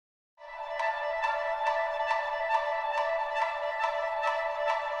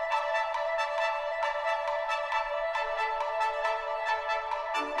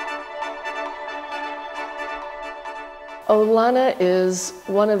Olana is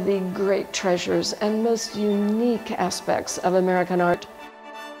one of the great treasures and most unique aspects of American art.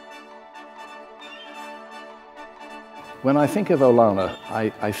 When I think of Olana,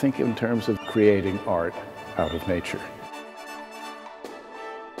 I think in terms of creating art out of nature.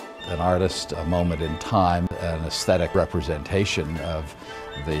 An artist, a moment in time, an aesthetic representation of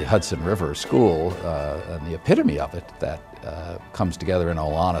the Hudson River School, and the epitome of it that comes together in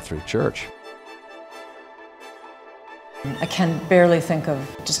Olana through church. I can barely think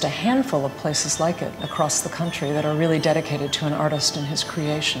of just a handful of places like it across the country that are really dedicated to an artist and his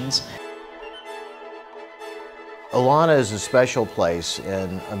creations. Olana is a special place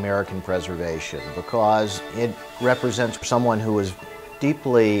in American preservation because it represents someone who is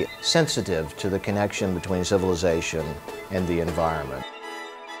deeply sensitive to the connection between civilization and the environment.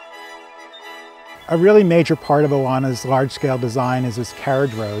 A really major part of Olana's large-scale design is its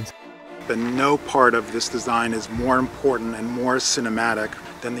carriage roads. But no part of this design is more important and more cinematic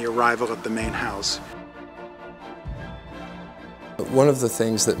than the arrival at the main house. One of the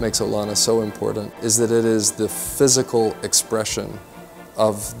things that makes Olana so important is that it is the physical expression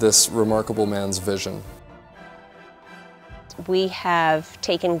of this remarkable man's vision. We have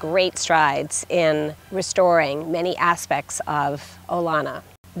taken great strides in restoring many aspects of Olana.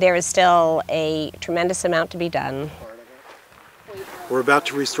 There is still a tremendous amount to be done. We're about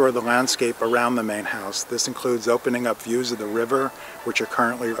to restore the landscape around the main house. This includes opening up views of the river, which are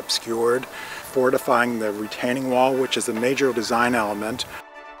currently obscured, fortifying the retaining wall, which is a major design element.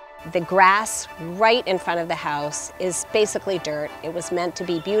 The grass right in front of the house is basically dirt. It was meant to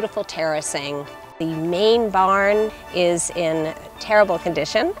be beautiful terracing. The main barn is in terrible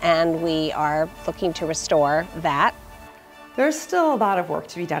condition, and we are looking to restore that. There's still a lot of work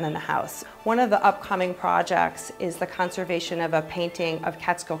to be done in the house. One of the upcoming projects is the conservation of a painting of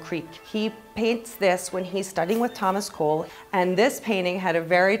Catskill Creek. He paints this when he's studying with Thomas Cole, and this painting had a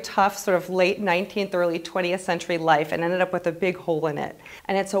very tough sort of late 19th, early 20th century life and ended up with a big hole in it.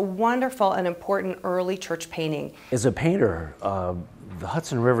 And it's a wonderful and important early church painting. As a painter, the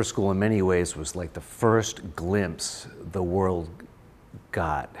Hudson River School in many ways was like the first glimpse the world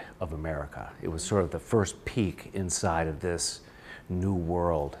got of America. It was sort of the first peek inside of this new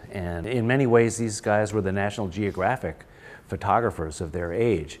world. And in many ways, these guys were the National Geographic photographers of their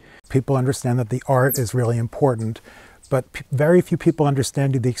age. People understand that the art is really important, but very few people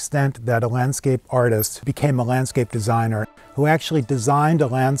understand to the extent that a landscape artist became a landscape designer who actually designed a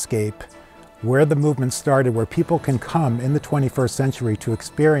landscape where the movement started, where people can come in the 21st century to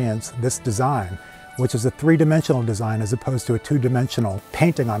experience this design, which is a three-dimensional design as opposed to a two-dimensional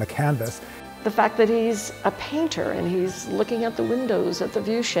painting on a canvas. The fact that he's a painter and he's looking at the windows at the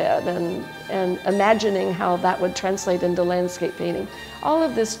view shed and imagining how that would translate into landscape painting. All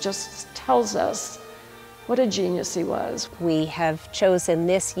of this just tells us what a genius he was. We have chosen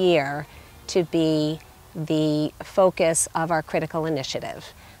this year to be the focus of our critical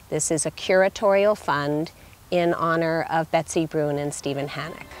initiative. This is a curatorial fund in honor of Betsy, Broun, and Stephen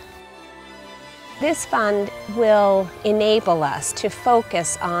Hannock. This fund will enable us to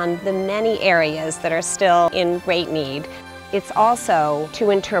focus on the many areas that are still in great need. It's also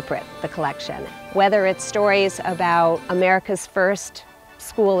to interpret the collection, whether it's stories about America's first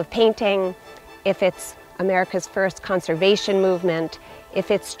school of painting, if it's America's first conservation movement,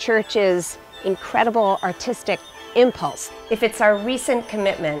 if it's church's incredible artistic impulse, if it's our recent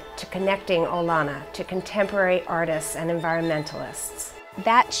commitment to connecting Olana to contemporary artists and environmentalists.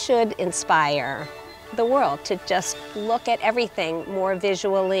 That should inspire the world to just look at everything more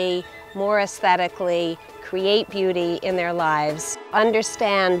visually, more aesthetically, create beauty in their lives,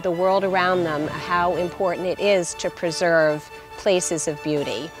 understand the world around them, how important it is to preserve places of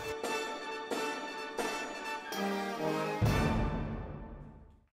beauty.